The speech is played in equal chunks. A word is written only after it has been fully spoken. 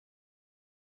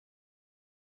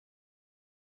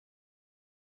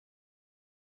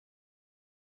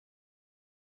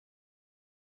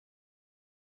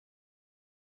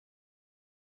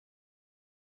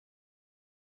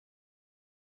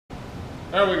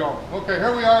There we go. Okay,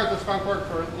 here we are at the skunkworks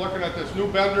for looking at this new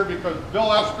bender because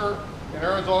Bill Esker in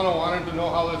Arizona wanted to know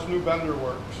how this new bender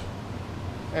works.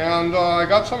 And I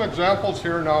got some examples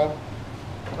here now.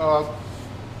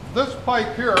 This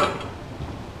pipe here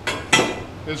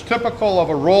is typical of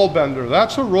a roll bender.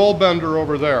 That's a roll bender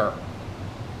over there.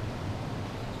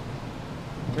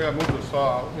 Yeah, move this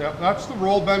out. Yeah, that's the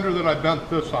roll bender that I bent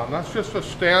this on. That's just a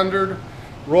standard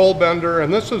roll bender,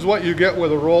 and this is what you get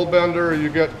with a roll bender. You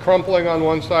get crumpling on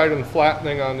one side and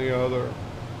flattening on the other.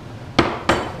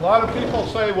 A lot of people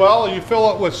say, well, you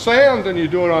fill it with sand and you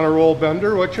do it on a roll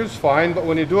bender, which is fine, but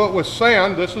when you do it with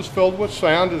sand, this is filled with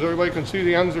sand, as everybody can see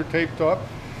the ends are taped up.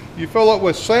 You fill it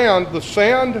with sand, the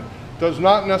sand does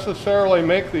not necessarily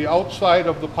make the outside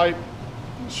of the pipe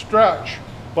stretch,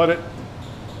 but it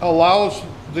allows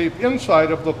the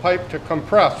inside of the pipe to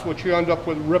compress, which you end up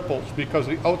with ripples because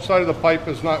the outside of the pipe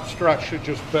is not stretched, it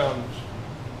just bends.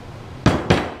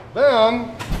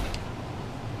 Then,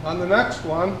 on the next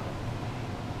one,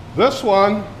 this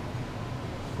one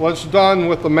was done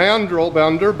with the Mandrel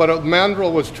bender, but the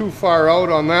Mandrel was too far out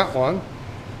on that one.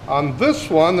 On this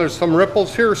one, there's some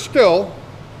ripples here still,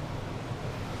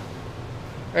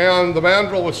 and the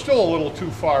Mandrel was still a little too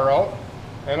far out.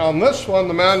 And on this one,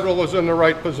 the Mandrel was in the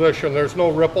right position. There's no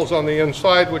ripples on the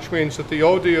inside, which means that the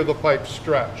OD of the pipe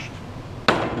stretched.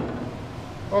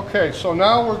 Okay, so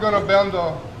now we're going to bend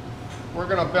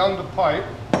a pipe,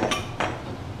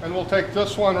 and we'll take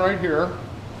this one right here.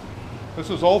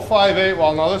 This is 058.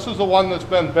 Well, now this is the one that's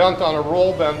been bent on a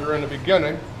roll bender in the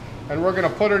beginning, and we're going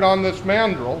to put it on this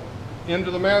Mandrel into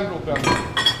the Mandrel bender.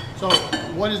 So,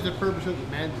 what is the purpose of the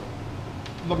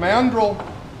Mandrel?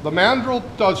 The Mandrel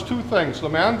does two things. The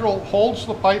Mandrel holds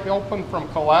the pipe open from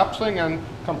collapsing and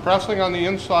compressing on the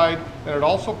inside, and it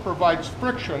also provides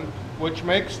friction, which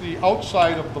makes the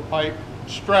outside of the pipe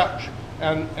stretch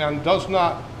and does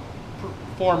not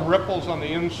form ripples on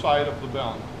the inside of the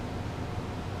bend.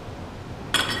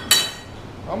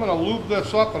 I'm going to lube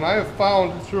this up, and I have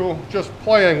found through just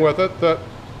playing with it that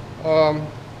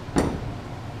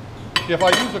if I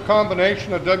use a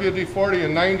combination of WD-40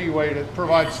 and 90 weight, it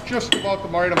provides just about the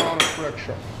right amount of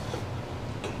friction.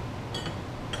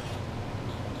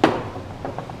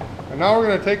 And now we're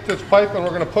going to take this pipe and we're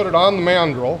going to put it on the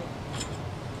Mandrel.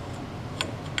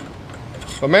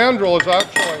 The Mandrel is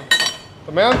actually,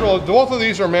 both of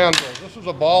these are Mandrels. This is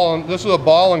a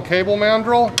ball and cable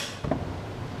Mandrel,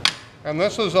 and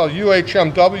this is a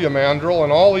UHMW Mandrel,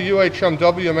 and all the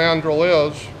UHMW Mandrel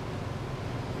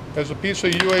is a piece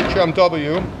of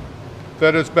UHMW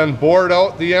that has been bored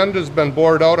out. The end has been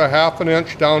bored out a ½ an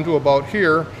inch down to about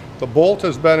here. The bolt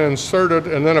has been inserted,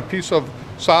 and then a piece of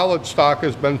solid stock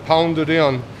has been pounded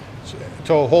in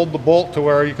to hold the bolt to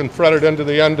where you can thread it into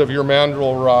the end of your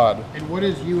Mandrel rod. And what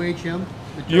is UHM?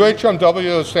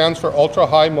 UHMW stands for ultra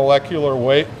high molecular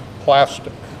weight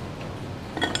plastic.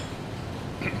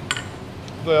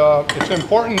 It's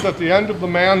important that the end of the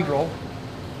Mandrel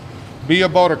be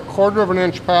about 1/4 of an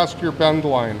inch past your bend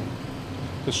line.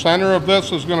 The center of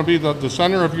this is going to be the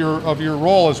center of your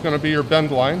roll is going to be your bend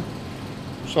line.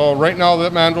 So right now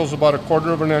that Mandrel is about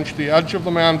 1/4 of an inch. The edge of the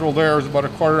Mandrel there is about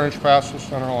 1/4 inch past the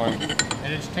center line.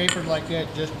 And it's tapered like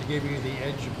that just to give you the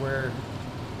edge of where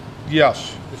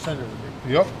yes, the center would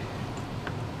be. Yep.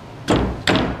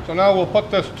 So now we'll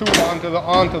put this tube onto the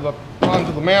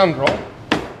Mandrel,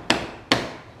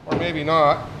 or maybe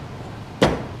not.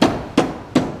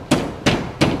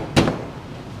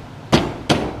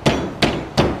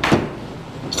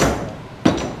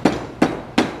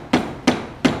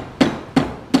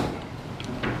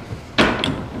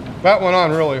 That went on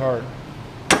really hard.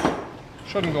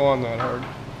 Shouldn't go on that hard.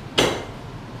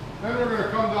 Then we're going to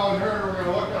come down here and we're going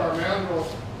to look at our Mandrel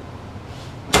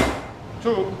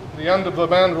tube, the end of the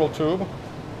Mandrel tube.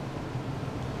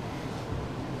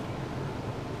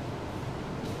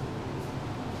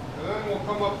 And then we'll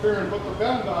come up here and put the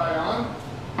bend die on.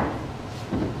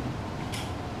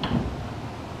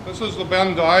 This is the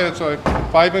bend die. It's a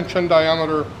 5-inch in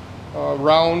diameter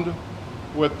round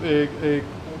with a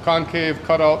concave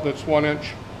cutout that's 1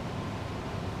 inch.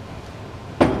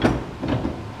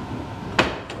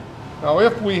 Now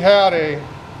if we had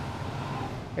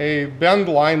a bend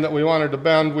line that we wanted to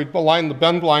bend, we'd line the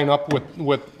bend line up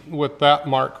with that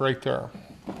mark right there.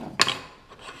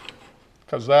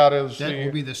 Because that is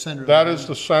will be the center. That is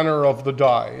the center of the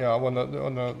die. Yeah, when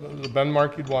the bend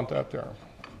mark, you'd want that there.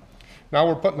 Now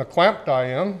we're putting the clamp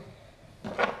die in.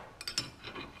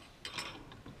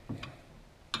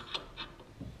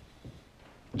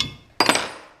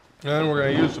 And we're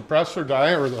going to use the presser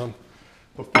die, or the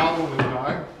following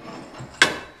die.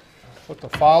 Put the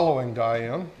following die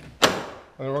in. And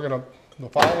then we're going to The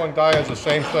following die is the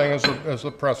same thing as the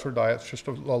presser die. It's just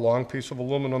a long piece of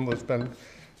aluminum that's been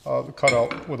cut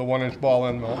out with a 1-inch ball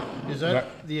end mill. Is that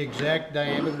the exact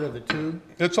diameter of the tube?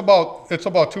 It's about 2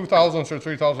 thousandths or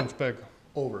 3 thousandths big.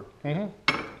 Over.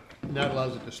 Mm-hmm. And that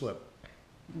allows it to slip.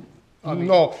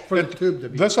 No, for the tube to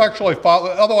be. This actually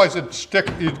otherwise it'd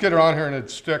stick. You'd get around here and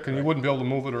it'd stick, and you wouldn't be able to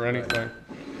move it or anything.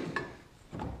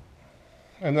 Right.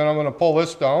 And then I'm going to pull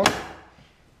this down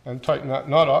and tighten that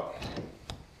nut up.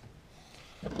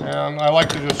 And I like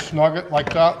to just snug it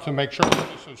like that to make sure that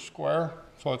this is square,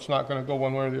 so it's not going to go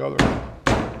one way or the other.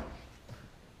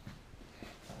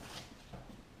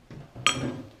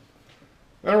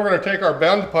 Then we're going to take our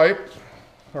bend pipe,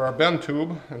 or our bend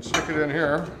tube, and stick it in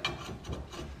here.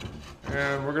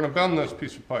 And we're going to bend this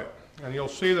piece of pipe. And you'll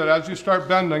see that as you start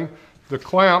bending, the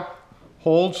clamp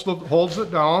holds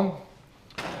it down.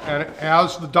 And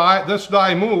as this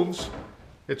die moves,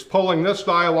 it's pulling this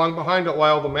die along behind it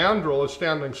while the mandrel is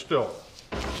standing still.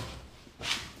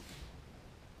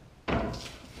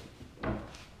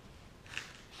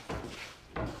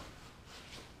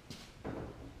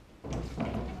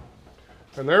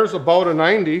 And there's about a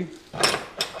 90.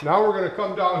 Now we're going to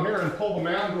come down here and pull the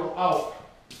mandrel out.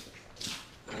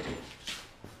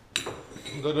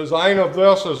 The design of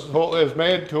this is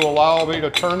made to allow me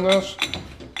to turn this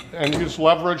and use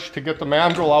leverage to get the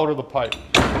mandrel out of the pipe.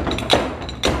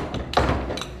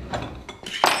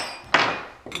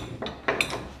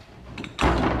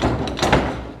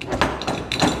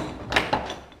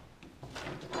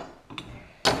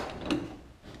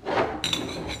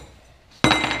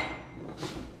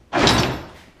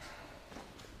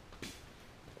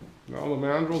 Now the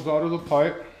mandrel's out of the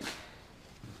pipe.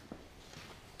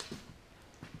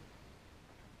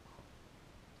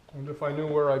 And if I knew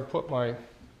where I'd put my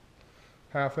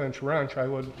 1/2-inch wrench, I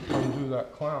would undo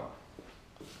that clamp.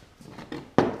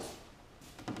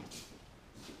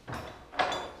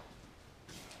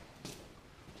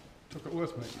 Took it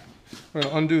with me. I'm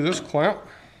going to undo this clamp.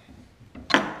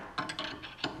 I'm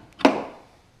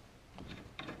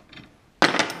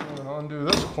going to undo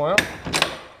this clamp.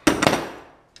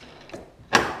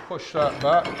 Push that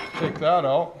back, take that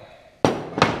out.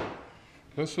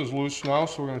 This is loose now,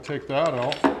 so we're going to take that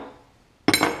out.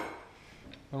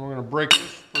 And we're going to break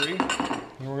this free,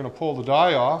 and we're going to pull the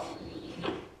die off.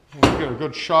 We'll get a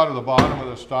good shot of the bottom of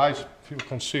this die so you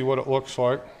can see what it looks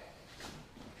like.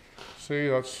 See,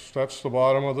 that's the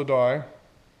bottom of the die.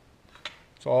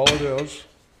 That's all it is.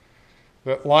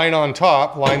 That line on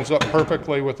top lines up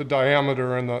perfectly with the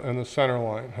diameter and the center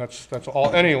line. That's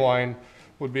all. Any line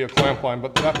would be a clamp line,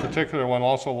 but that particular one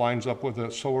also lines up with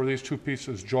this. So where these two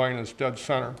pieces join is dead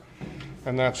center,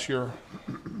 and that's your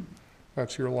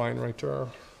line right there.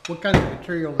 What kind of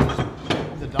material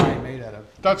is the die made out of?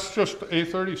 That's just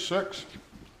A36,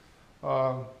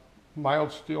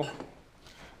 mild steel.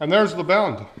 And there's the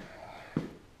bend.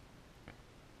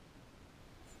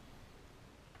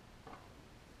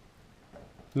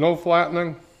 No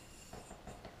flattening.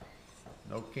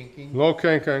 No kinking? No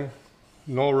kinking.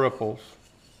 No ripples.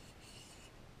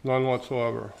 None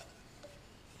whatsoever.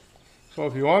 So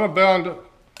if you want to bend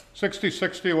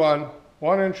 6061,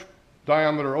 1-inch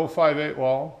diameter 058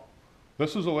 wall,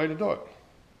 this is the way to do it.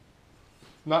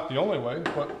 Not the only way,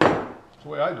 but it's the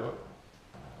way I do it.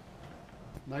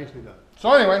 Nicely done.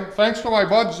 So anyway, thanks to my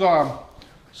buds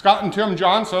Scott and Tim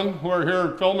Johnson, who are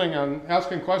here filming and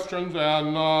asking questions,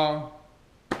 and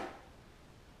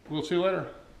we'll see you later.